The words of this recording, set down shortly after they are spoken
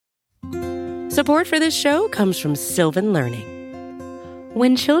Support for this show comes from Sylvan Learning.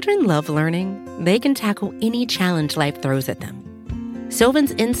 When children love learning, they can tackle any challenge life throws at them.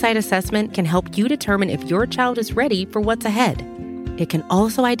 Sylvan's Insight Assessment can help you determine if your child is ready for what's ahead. It can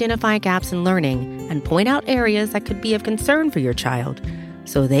also identify gaps in learning and point out areas that could be of concern for your child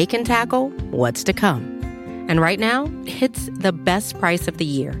so they can tackle what's to come. And right now, it's the best price of the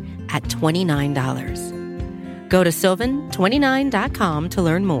year at $29. Go to sylvan29.com to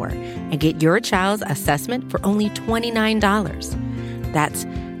learn more and get your child's assessment for only $29. That's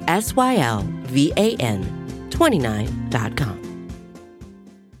SYLVAN 29.com.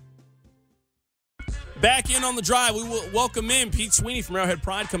 Back in on the drive, we will welcome in Pete Sweeney from Arrowhead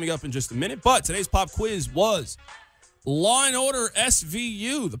Pride coming up in just a minute. But today's pop quiz was Law & Order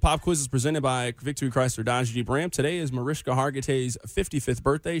SVU. The pop quiz is presented by Victory Chrysler Dodge Jeep Ram. Today is Mariska Hargitay's 55th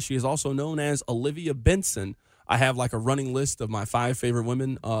birthday. She is also known as Olivia Benson. I have like a running list of my 5 favorite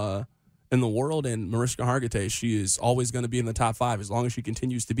women in the world, and Mariska Hargitay, she is always going to be in the top 5 as long as she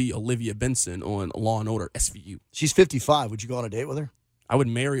continues to be Olivia Benson on Law & Order SVU. She's 55. Would you go on a date with her? I would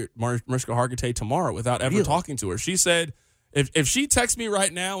marry Mariska Hargitay tomorrow without ever talking to her. She said, if she texted me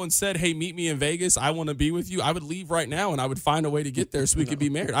right now and said, hey, meet me in Vegas, I want to be with you, I would leave right now and I would find a way to get there so we could be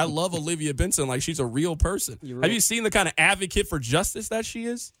married. I love Olivia Benson. Like, she's a real person. Have you seen the kind of advocate for justice that she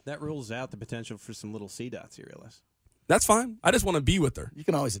is? That rules out the potential for some little C-dots, you realize. That's fine. I just want to be with her. You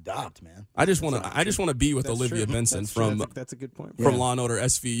can always adopt, man. I just want to be with Olivia Benson from that's a good point. From Law & Order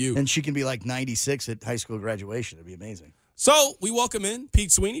SVU. And she can be like 96 at high school graduation. It'd be amazing. So we welcome in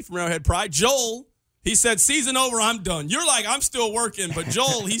Pete Sweeney from Arrowhead Pride. Joel, he said, season over, I'm done. You're like, I'm still working. But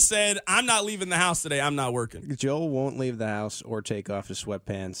Joel, he said, I'm not leaving the house today. I'm not working. Joel won't leave the house or take off his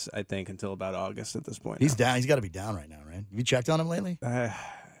sweatpants, I think, until about August at this point. He's down. He's got to be down right now, right? Have you checked on him lately?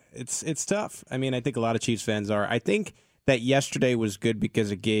 It's tough. I mean, I think a lot of Chiefs fans are. I think that yesterday was good because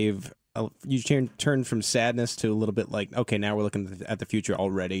it gave you turned from sadness to a little bit like, okay, now we're looking at the future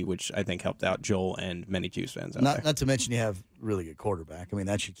already, which I think helped out Joel and many Chiefs fans out there. Not to mention you have really good quarterback. I mean,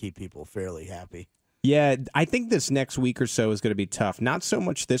 that should keep people fairly happy. Yeah, I think this next week or so is going to be tough. Not so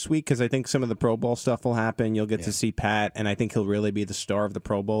much this week because I think some of the Pro Bowl stuff will happen. You'll get to see Pat, and I think he'll really be the star of the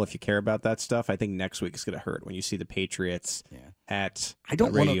Pro Bowl if you care about that stuff. I think next week is going to hurt when you see the Patriots at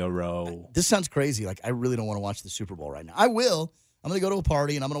Radio Row. This sounds crazy. Like, I really don't want to watch the Super Bowl right now. I will. I'm going to go to a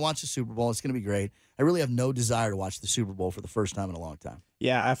party, and I'm going to watch the Super Bowl. It's going to be great. I really have no desire to watch the Super Bowl for the first time in a long time.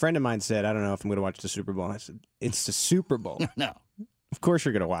 Yeah, a friend of mine said, I don't know if I'm going to watch the Super Bowl. And I said, it's the Super Bowl. No. Of course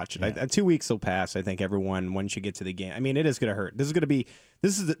you're going to watch it. Yeah. 2 weeks will pass. I think everyone, once you get to the game. I mean, it is going to hurt. This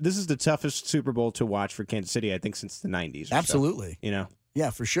is the toughest Super Bowl to watch for Kansas City, I think, since the 90s. Absolutely. So, you know? Yeah,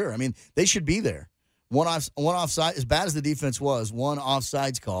 for sure. I mean, they should be there. One offside, as bad as the defense was, one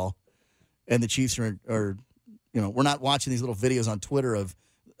offsides call, and the Chiefs are we're not watching these little videos on Twitter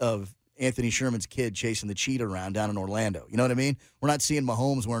of Anthony Sherman's kid chasing the cheetah around down in Orlando. You know what I mean? We're not seeing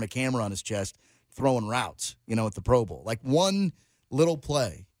Mahomes wearing a camera on his chest throwing routes, at the Pro Bowl. Like, one little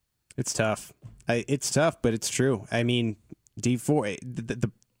play. It's tough. It's tough, but it's true. I mean,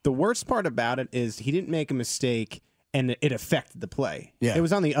 D4, the worst part about it is he didn't make a mistake and it affected the play. Yeah. It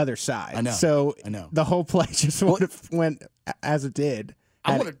was on the other side. I know. So the whole play just would have went as it did.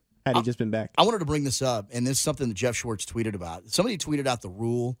 Had he just been back. I wanted to bring this up, and this is something that Jeff Schwartz tweeted about. Somebody tweeted out the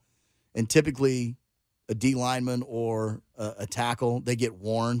rule, and typically a D lineman or a tackle, they get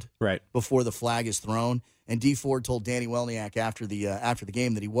warned before the flag is thrown. And D Ford told Danny Welniak after the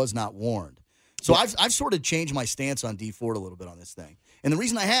game that he was not warned. So I've sort of changed my stance on D Ford a little bit on this thing. And the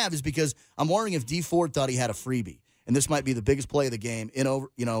reason I have is because I'm wondering if D Ford thought he had a freebie, and this might be the biggest play of the game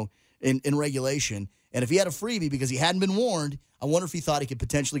in regulation. And if he had a freebie because he hadn't been warned, I wonder if he thought he could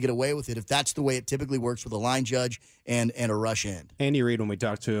potentially get away with it if that's the way it typically works with a line judge and a rush end. Andy Reid, when we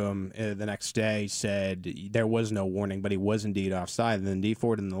talked to him the next day, said there was no warning, but he was indeed offside. And then D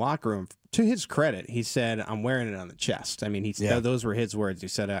Ford in the locker room, to his credit, he said, I'm wearing it on the chest. I mean, those were his words. He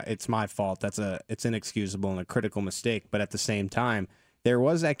said, it's my fault. It's inexcusable and a critical mistake. But at the same time, there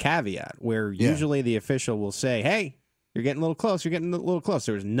was that caveat where usually the official will say, hey, you're getting a little close. You're getting a little close.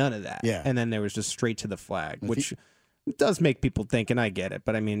 There was none of that. Yeah. And then there was just straight to the flag, which does make people think, and I get it.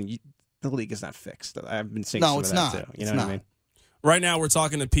 But, I mean, the league is not fixed. I've been seeing some of that, too. You know what I mean? Right now we're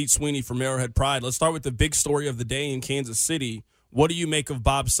talking to Pete Sweeney from Arrowhead Pride. Let's start with the big story of the day in Kansas City. What do you make of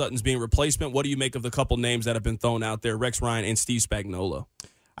Bob Sutton's being replacement? What do you make of the couple names that have been thrown out there, Rex Ryan and Steve Spagnuolo?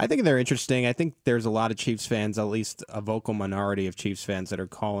 I think they're interesting. I think there's a lot of Chiefs fans, at least a vocal minority of Chiefs fans, that are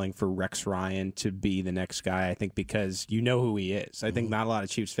calling for Rex Ryan to be the next guy, I think, because you know who he is. I think not a lot of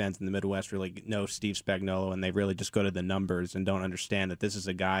Chiefs fans in the Midwest really know Steve Spagnuolo, and they really just go to the numbers and don't understand that this is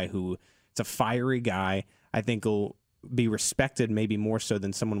a guy who – it's a fiery guy. I think he'll be respected maybe more so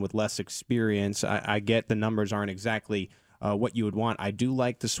than someone with less experience. I get the numbers aren't exactly what you would want. I do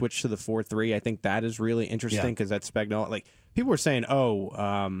like the switch to the 4-3. I think that is really interesting because that's Spagnuolo. Like, people were saying,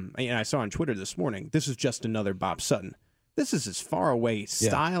 I saw on Twitter this morning, this is just another Bob Sutton. This is as far away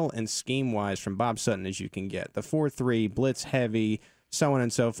style and scheme-wise from Bob Sutton as you can get. The 4-3, blitz heavy, so on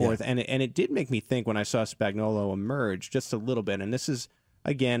and so forth. Yeah. And it did make me think when I saw Spagnuolo emerge just a little bit, and this is,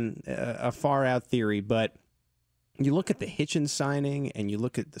 again, a far-out theory, but you look at the Hitchens signing and you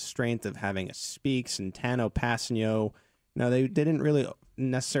look at the strength of having a Speaks and Tano Passanio. They didn't really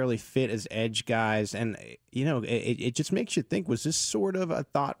necessarily fit as edge guys. And, it just makes you think, was this sort of a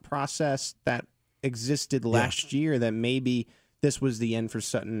thought process that existed last year that maybe this was the end for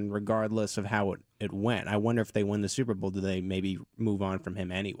Sutton regardless of how it went? I wonder if they win the Super Bowl, do they maybe move on from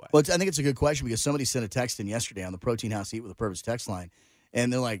him anyway? Well, I think it's a good question because somebody sent a text in yesterday on the Protein House Eat with a Purpose text line,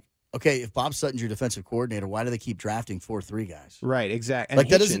 and they're like, okay, if Bob Sutton's your defensive coordinator, why do they keep drafting 4-3 guys? Right, exactly. Like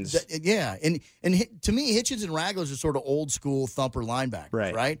Hitchens, and to me, Hitchens and Ragglers are sort of old school thumper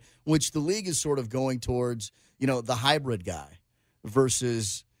linebackers, right? Which the league is sort of going towards, the hybrid guy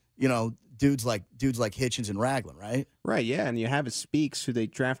versus, dudes like Hitchens and Ragland, right? Right, yeah, and you have a Speaks who they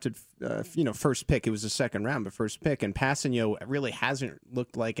drafted, first pick. It was the second round, but first pick. And Passanio really hasn't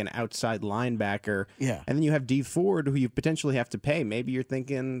looked like an outside linebacker. Yeah. And then you have D Ford, who you potentially have to pay. Maybe you're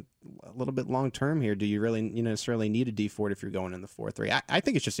thinking a little bit long term here. Do you really necessarily need a D Ford if you're going in the 4-3? I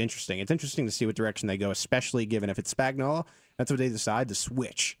think it's just interesting. It's interesting to see what direction they go, especially given if it's Spagnuolo, that's what they decide to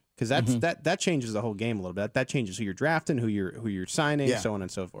switch. Because that changes the whole game a little bit. That changes who you're drafting, who you're signing, so on and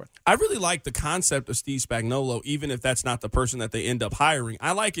so forth. I really like the concept of Steve Spagnuolo, even if that's not the person that they end up hiring.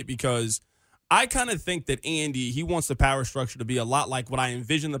 I like it because I kind of think that Andy, he wants the power structure to be a lot like what I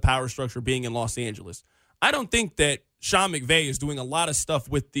envision the power structure being in Los Angeles. I don't think that Sean McVay is doing a lot of stuff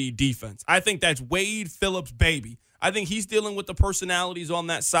with the defense. I think that's Wade Phillips' baby. I think he's dealing with the personalities on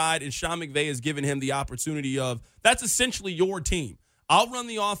that side, and Sean McVay has given him the opportunity of, that's essentially your team. I'll run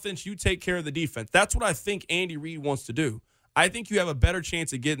the offense, you take care of the defense. That's what I think Andy Reid wants to do. I think you have a better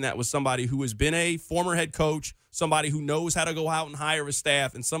chance of getting that with somebody who has been a former head coach, somebody who knows how to go out and hire a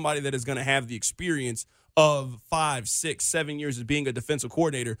staff, and somebody that is going to have the experience of 5, 6, 7 years of being a defensive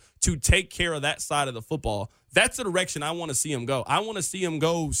coordinator to take care of that side of the football. That's the direction I want to see him go. I want to see him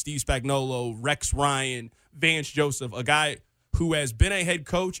go Steve Spagnuolo, Rex Ryan, Vance Joseph, a guy who has been a head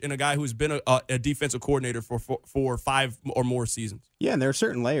coach and a guy who's been a defensive coordinator for 5 or more seasons. Yeah, and there are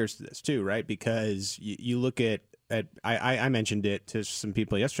certain layers to this too, right? Because you look at I mentioned it to some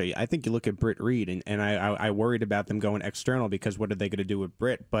people yesterday. I think you look at Britt Reed, and I worried about them going external because what are they going to do with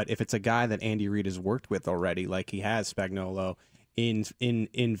Britt? But if it's a guy that Andy Reid has worked with already, like he has Spagnuolo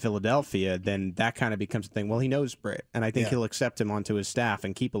in Philadelphia, then that kind of becomes a thing. Well, he knows Britt, and I think he'll accept him onto his staff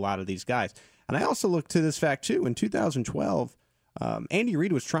and keep a lot of these guys. And I also look to this fact too. In 2012, Andy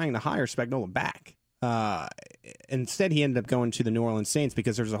Reid was trying to hire Spagnuolo back. Instead, he ended up going to the New Orleans Saints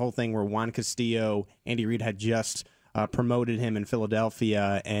because there's a whole thing where Juan Castillo, Andy Reid had just promoted him in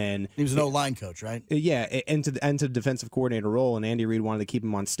Philadelphia, and he was an O-line coach, right? Yeah, into the defensive coordinator role, and Andy Reid wanted to keep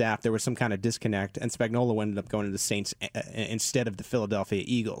him on staff. There was some kind of disconnect, and Spagnuolo ended up going to the Saints instead of the Philadelphia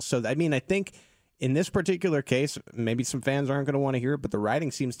Eagles. So, I mean, I think in this particular case, maybe some fans aren't going to want to hear it, but the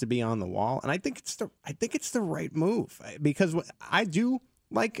writing seems to be on the wall, and I think it's the right move because I do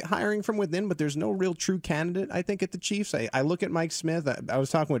like hiring from within, but there's no real true candidate, I think, at the Chiefs. I look at Mike Smith. I was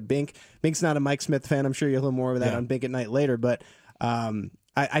talking with Bink. Bink's not a Mike Smith fan. I'm sure you'll hear more of that on Bink at Night later, but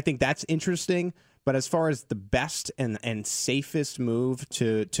I think that's interesting. But as far as the best and safest move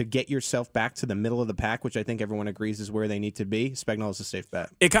to get yourself back to the middle of the pack, which I think everyone agrees is where they need to be, Spagnuolo's a safe bet.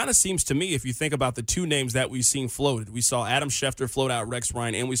 It kind of seems to me, if you think about the two names that we've seen floated, we saw Adam Schefter float out Rex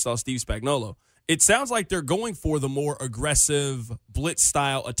Ryan, and we saw Steve Spagnuolo. It sounds like they're going for the more aggressive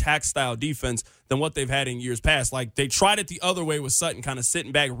blitz-style, attack-style defense than what they've had in years past. Like, they tried it the other way with Sutton, kind of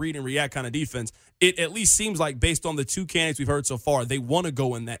sitting back, read and react kind of defense. It at least seems like, based on the two candidates we've heard so far, they want to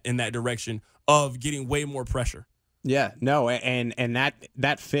go in that direction of getting way more pressure. Yeah, no, and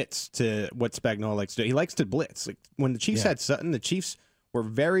that fits to what Spagnuolo likes to do. He likes to blitz. Like, when the Chiefs had Sutton, the Chiefs were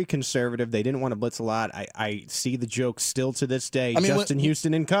very conservative. They didn't want to blitz a lot. I see the joke still to this day. Justin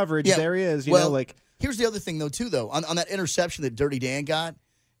Houston in coverage. Yeah, there he is. Here's the other thing, though. On that interception that Dirty Dan got,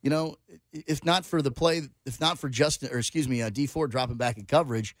 if not for the play, if not for D Ford dropping back in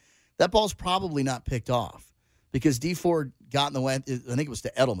coverage, that ball's probably not picked off because D Ford got in the way. I think it was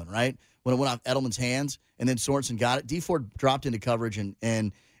to Edelman, right? When it went off Edelman's hands, and then Sorensen got it. D Ford dropped into coverage, and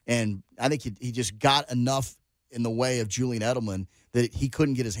I think he just got enough in the way of Julian Edelman that he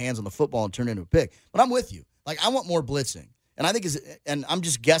couldn't get his hands on the football and turn it into a pick. But I'm with you. Like, I want more blitzing. And I think, and I'm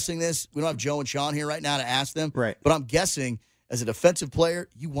just guessing this. We don't have Joe and Sean here right now to ask them. Right. But I'm guessing, as a defensive player,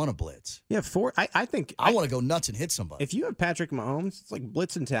 you want to blitz. Yeah, I think I want to go nuts and hit somebody. If you have Patrick Mahomes, it's like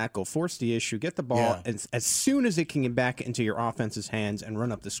blitz and tackle, force the issue, get the ball as soon as it can get back into your offense's hands and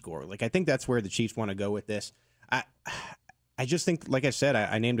run up the score. Like, I think that's where the Chiefs want to go with this. I just think, like I said,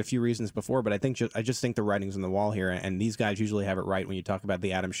 I named a few reasons before, but I just think the writing's on the wall here, and these guys usually have it right when you talk about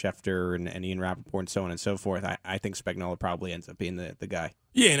the Adam Schefter and Ian Rappaport and so on and so forth. I think Spagnuolo probably ends up being the guy.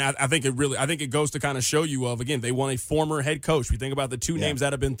 Yeah, and I think it goes to kind of show you again, they want a former head coach. We think about the two names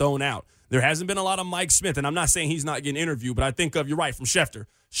that have been thrown out. There hasn't been a lot of Mike Smith, and I'm not saying he's not getting interviewed, but I think you're right, from Schefter.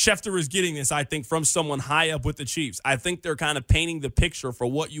 Schefter is getting this, I think, from someone high up with the Chiefs. I think they're kind of painting the picture for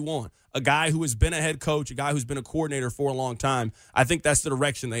what you want. A guy who has been a head coach, a guy who's been a coordinator for a long time. I think that's the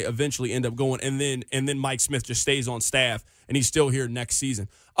direction they eventually end up going. And then Mike Smith just stays on staff, and he's still here next season.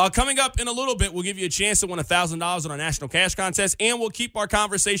 Coming up in a little bit, we'll give you a chance to win $1,000 on our National Cash Contest, and we'll keep our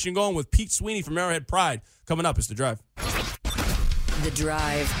conversation going with Pete Sweeney from Arrowhead Pride. Coming up, it's The Drive. The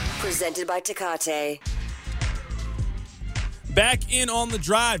Drive, presented by Tecate. Back in on The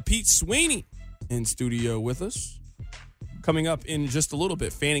Drive, Pete Sweeney in studio with us. Coming up in just a little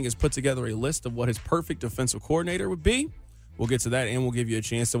bit, Fanning has put together a list of what his perfect defensive coordinator would be. We'll get to that, and we'll give you a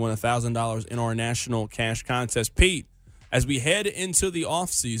chance to win $1,000 in our National Cash Contest. Pete, as we head into the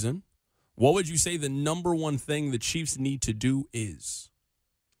offseason, what would you say the number one thing the Chiefs need to do is?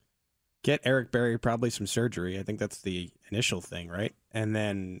 Get Eric Berry probably some surgery. I think that's the initial thing, right? And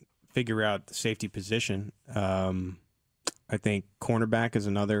then figure out the safety position. I think cornerback is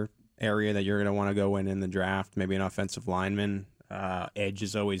another area that you're going to want to go in the draft. Maybe an offensive lineman. Edge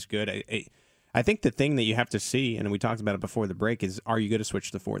is always good. I think the thing that you have to see, and we talked about it before the break, is are you going to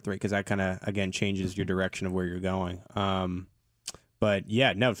switch to 4-3? Because that kind of, again, changes your direction of where you're going. But,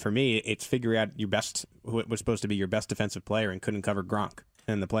 yeah, no, for me, it's figuring out who was supposed to be your best defensive player and couldn't cover Gronk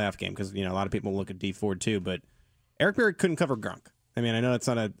in the playoff game. Because, a lot of people look at D Ford too, but Eric Berry couldn't cover Gronk. I mean, I know it's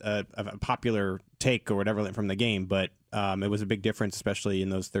not a popular take or whatever from the game, but it was a big difference, especially in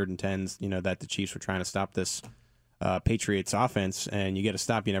those 3rd and 10s, that the Chiefs were trying to stop this Patriots offense, and you get a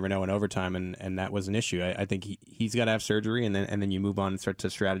stop, you never know in overtime, and that was an issue. I think he's got to have surgery, and then you move on and start to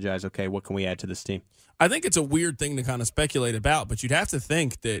strategize, okay, what can we add to this team? I think it's a weird thing to kind of speculate about, but you'd have to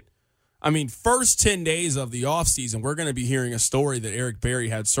think that, first 10 days of the offseason, we're going to be hearing a story that Eric Berry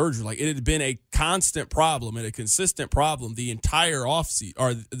had surgery. Like, it had been a constant problem and a consistent problem the entire offseason,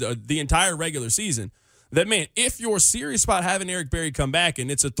 or the entire regular season. That, man, if you're serious about having Eric Berry come back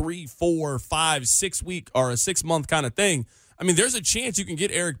and it's a 3, 4, 5, 6 week or a 6 month kind of thing, there's a chance you can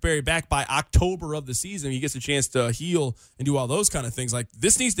get Eric Berry back by October of the season. He gets a chance to heal and do all those kind of things. Like,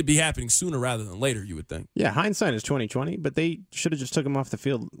 this needs to be happening sooner rather than later, you would think. Yeah, hindsight is 20/20, but they should have just took him off the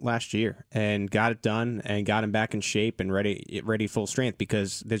field last year and got it done and got him back in shape and ready full strength,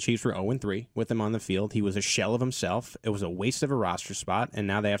 because the Chiefs were 0-3 with him on the field. He was a shell of himself. It was a waste of a roster spot, and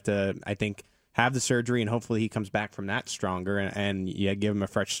now they have to, I think, have the surgery, and hopefully he comes back from that stronger, and give him a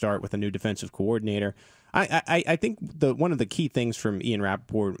fresh start with a new defensive coordinator. I think one of the key things from Ian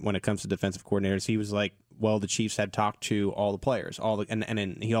Rappaport when it comes to defensive coordinators, he was like, well, the Chiefs had talked to all the players,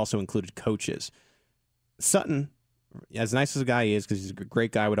 and he also included coaches. Sutton, as nice as a guy he is, because he's a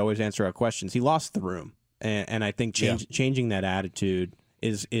great guy, would always answer our questions, he lost the room. And I think changing that attitude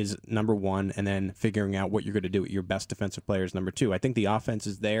is number one, and then figuring out what you're going to do with your best defensive players, number two. I think the offense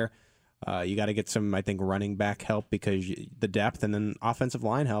is there. You got to get some, I think, running back help because the depth, and then offensive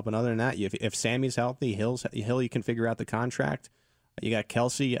line help. And other than that, if Sammy's healthy, Hill, you can figure out the contract. You got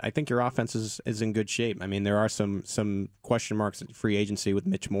Kelsey. I think your offense is in good shape. There are some question marks at free agency with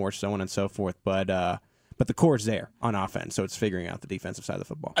Mitch Moore, so on and so forth. But the core is there on offense, so it's figuring out the defensive side of the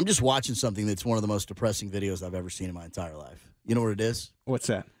football. I'm just watching something that's one of the most depressing videos I've ever seen in my entire life. You know what it is? What's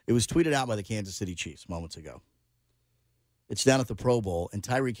that? It was tweeted out by the Kansas City Chiefs moments ago. It's down at the Pro Bowl, and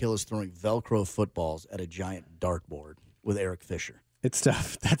Tyreek Hill is throwing Velcro footballs at a giant dartboard with Eric Fisher. It's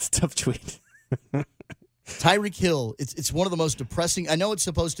tough. That's a tough tweet. Tyreek Hill, it's one of the most depressing. I know it's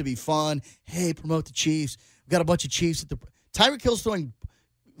supposed to be fun. Hey, promote the Chiefs. We've got a bunch of Chiefs at the Tyreek Hill's throwing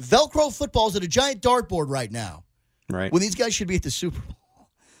Velcro footballs at a giant dartboard right now. Right. When these guys should be at the Super Bowl.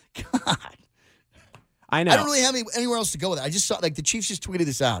 God. I know. I don't really have anywhere else to go with it. I just saw, the Chiefs just tweeted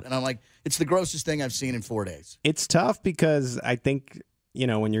this out, and I'm like, it's the grossest thing I've seen in 4 days. It's tough because I think,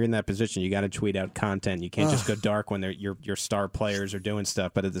 when you're in that position, you got to tweet out content. You can't just go dark when your star players are doing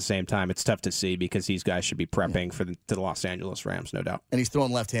stuff, but at the same time, it's tough to see because these guys should be prepping for the Los Angeles Rams, no doubt. And he's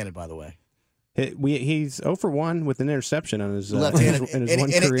throwing left-handed, by the way. He's 0 for 1 with an interception on his left-handed. in his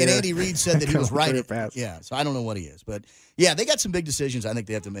one career. And Andy Reid said that he was right. Pass. Yeah, so I don't know what he is. But, yeah, they got some big decisions I think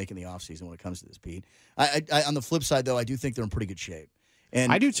they have to make in the offseason when it comes to this, Pete. I on the flip side, though, I do think they're in pretty good shape.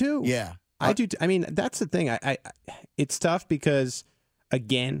 And I do, too. Yeah. I do. I mean, that's the thing. It's tough because,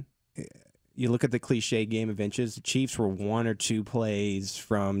 again, you look at the cliche game of inches. The Chiefs were 1 or 2 plays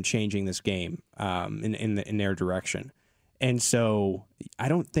from changing this game in their direction. And so I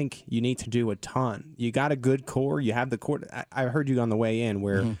don't think you need to do a ton. You got a good core. You have the core. I heard you on the way in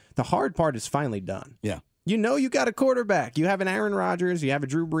where the hard part is finally done. Yeah. You know you got a quarterback. You have an Aaron Rodgers. You have a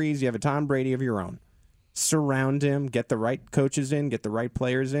Drew Brees. You have a Tom Brady of your own. Surround him. Get the right coaches in. Get the right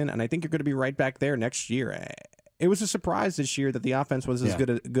players in. And I think you're going to be right back there next year. It was a surprise this year that the offense was as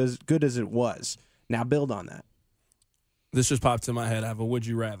good as it was. Now build on that. This just popped in my head. I have a would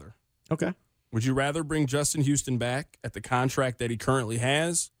you rather. Okay. Would you rather bring Justin Houston back at the contract that he currently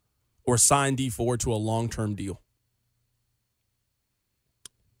has or sign D Ford to a long-term deal?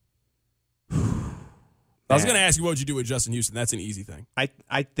 I was going to ask you what would you do with Justin Houston. That's an easy thing.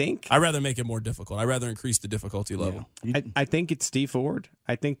 I think I'd rather make it more difficult. I'd rather increase the difficulty level. Yeah. I think it's Steve Ford.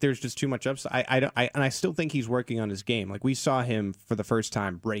 I think there's just too much upside. And I still think he's working on his game. Like we saw him for the first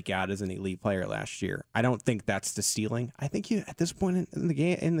time break out as an elite player last year. I don't think that's the ceiling. I think at this point in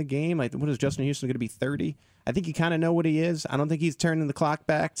the game, like what is Justin Houston going to be 30? I think you kind of know what he is. I don't think he's turning the clock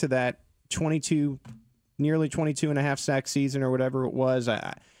back to that nearly 22 and a half sack season or whatever it was.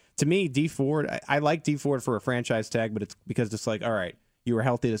 To me, D Ford, I like D Ford for a franchise tag, but it's because it's like, all right, you were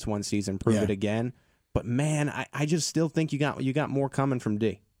healthy this one season, prove it again. But man, I just still think you got more coming from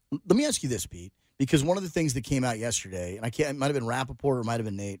D. Let me ask you this, Pete, because one of the things that came out yesterday, and it might have been Rappaport or it might have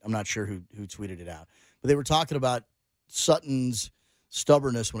been Nate. I'm not sure who tweeted it out, but they were talking about Sutton's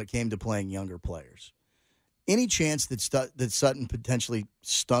stubbornness when it came to playing younger players. Any chance that Sutton potentially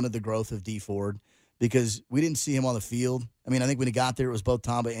stunted the growth of D Ford? Because we didn't see him on the field. I mean, I think when he got there, it was both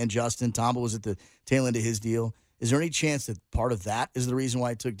Tamba and Justin. Tamba was at the tail end of his deal. Is there any chance that part of that is the reason why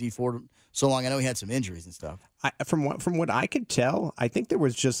it took D Ford so long? I know he had some injuries and stuff. From what I could tell, I think there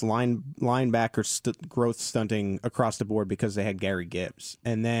was just linebacker growth stunting across the board because they had Gary Gibbs.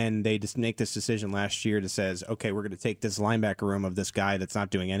 And then they just make this decision last year that says, okay, we're going to take this linebacker room of this guy that's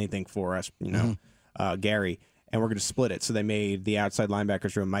not doing anything for us, Gary, and we're going to split it. So they made the outside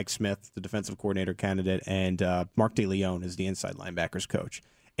linebackers room Mike Smith, the defensive coordinator candidate, and Mark DeLeon is the inside linebackers coach.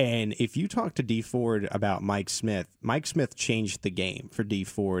 And if you talk to D Ford about Mike Smith changed the game for D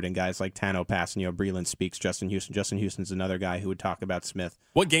Ford and guys like Tano Passanio, Breland Speaks, Justin Houston. Justin Houston's another guy who would talk about Smith.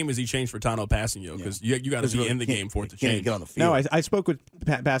 What game has he changed for Tano Passanio? Because you got to be in the game for it to change. Get on the field. No, I spoke with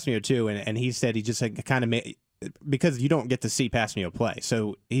Passanio too, and he said he just kind of made – because you don't get to see Passanio play.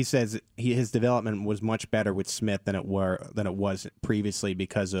 So he says his development was much better with Smith than it was previously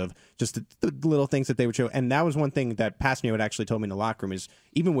because of just the little things that they would show. And that was one thing that Passanio had actually told me in the locker room is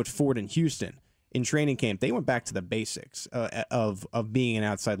even with Ford and Houston in training camp, they went back to the basics of being an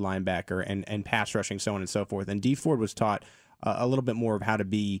outside linebacker and pass rushing, so on and so forth. And D Ford was taught a little bit more of how to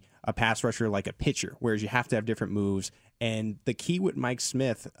be a pass rusher like a pitcher, whereas you have to have different moves. And the key with Mike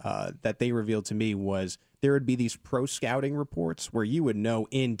Smith that they revealed to me was there would be these pro scouting reports where you would know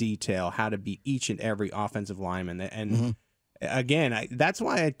in detail how to beat each and every offensive lineman. And again, that's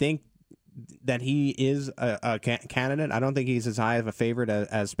why I think that he is a candidate. I don't think he's as high of a favorite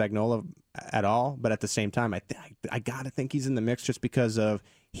as Spagnuolo at all. But at the same time, I got to think he's in the mix just because of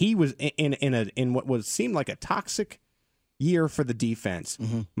he was in what seemed like a toxic year for the defense.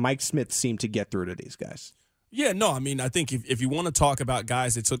 Mike Smith seemed to get through to these guys. Yeah, no, I mean, I think if you want to talk about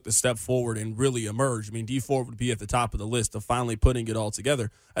guys that took the step forward and really emerged, I mean, D Ford would be at the top of the list of finally putting it all together.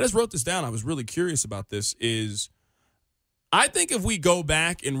 I just wrote this down. I was really curious about this I think if we go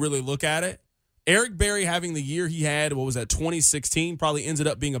back and really look at it, Eric Berry having the year he had, 2016, probably ended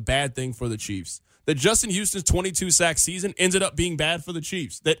up being a bad thing for the Chiefs. That Justin Houston's 22-sack season ended up being bad for the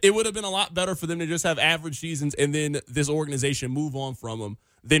Chiefs. That it would have been a lot better for them to just have average seasons and then this organization move on from them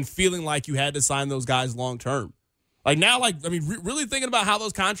than feeling like you had to sign those guys long-term. Like now, really thinking about how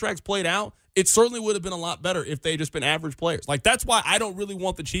those contracts played out, it certainly would have been a lot better if they had just been average players. Like, that's why I don't really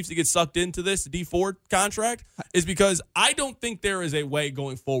want the Chiefs to get sucked into this D Ford contract, is because I don't think there is a way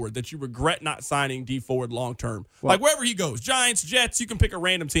going forward that you regret not signing D Ford long-term. Well, like, wherever he goes, Giants, Jets, you can pick a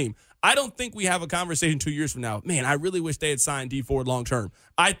random team. I don't think we have a conversation 2 years from now. Man, I really wish they had signed D Ford long-term.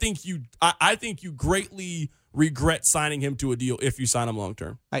 I think you greatly regret signing him to a deal if you sign him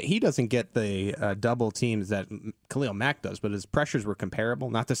long-term. He doesn't get the double teams that Khalil Mack does, but his pressures were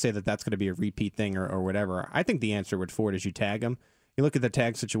comparable. Not to say that that's going to be a repeat thing or whatever. I think the answer with Ford is you tag him You look at the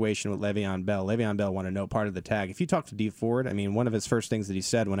tag situation with Le'Veon Bell. Le'Veon Bell wanted no part of the tag. If you talk to Dee Ford, I mean, one of his first things that he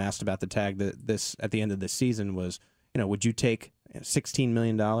said when asked about the tag at the end of this season was, would you take $16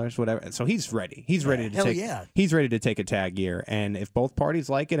 million, whatever? So he's ready. He's ready to take. Yeah. He's ready to take a tag year. And if both parties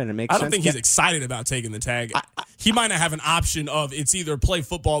like it and it makes sense, I don't think he's excited about taking the tag. He might not have an option of it's either play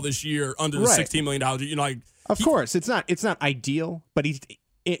football this year under the $16 million. Of course, it's not ideal, but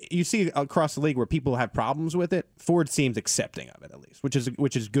you see across the league where people have problems with it. Ford seems accepting of it, at least,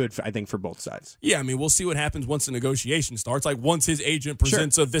 which is good, I think, for both sides. Yeah, I mean, we'll see what happens once the negotiation starts. Like, once his agent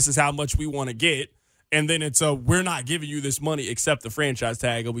presents this is how much we want to get, and then it's we're not giving you this money except the franchise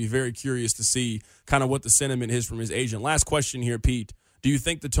tag. I'll be very curious to see kind of what the sentiment is from his agent. Last question here, Pete. Do you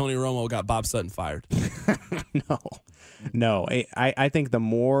think that Tony Romo got Bob Sutton fired? No. I think the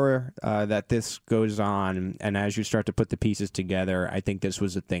more that this goes on, and as you start to put the pieces together, I think this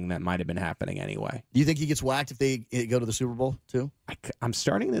was a thing that might have been happening anyway. Do you think he gets whacked if they go to the Super Bowl too? I'm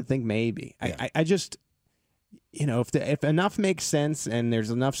starting to think maybe. Yeah. I just, if enough makes sense and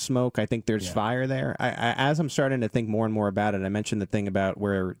there's enough smoke, I think there's fire there. As I'm starting to think more and more about it, I mentioned the thing about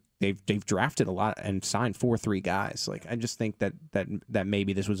where they've drafted a lot and signed 4-3 guys. Like, I just think that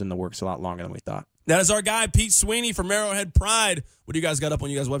maybe this was in the works a lot longer than we thought. That is our guy, Pete Sweeney from Arrowhead Pride. What do you guys got up on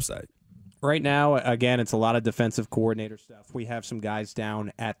your guys' website? Right now, again, it's a lot of defensive coordinator stuff. We have some guys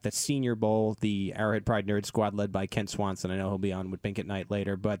down at the Senior Bowl, the Arrowhead Pride Nerd Squad led by Kent Swanson. I know he'll be on with Pink at Night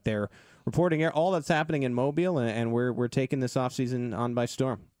later, but they're reporting all that's happening in Mobile, and we're taking this offseason on by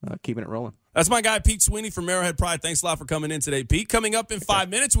storm, keeping it rolling. That's my guy, Pete Sweeney from Arrowhead Pride. Thanks a lot for coming in today, Pete. Coming up in 5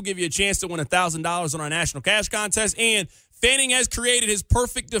 minutes, we'll give you a chance to win $1,000 on our National Cash Contest, and Fanning has created his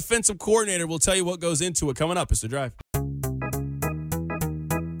perfect defensive coordinator. We'll tell you what goes into it. Coming up, it's The Drive.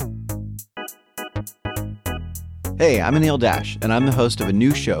 Hey, I'm Anil Dash, and I'm the host of a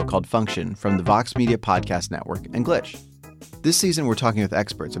new show called Function from the Vox Media Podcast Network and Glitch. This season, we're talking with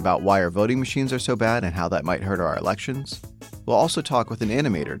experts about why our voting machines are so bad and how that might hurt our elections. We'll also talk with an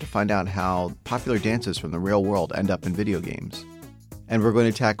animator to find out how popular dances from the real world end up in video games. And we're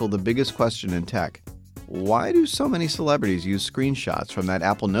going to tackle the biggest question in tech. Why do so many celebrities use screenshots from that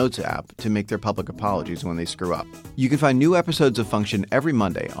Apple Notes app to make their public apologies when they screw up? You can find new episodes of Function every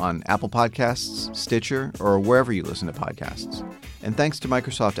Monday on Apple Podcasts, Stitcher, or wherever you listen to podcasts. And thanks to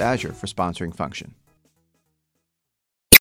Microsoft Azure for sponsoring Function.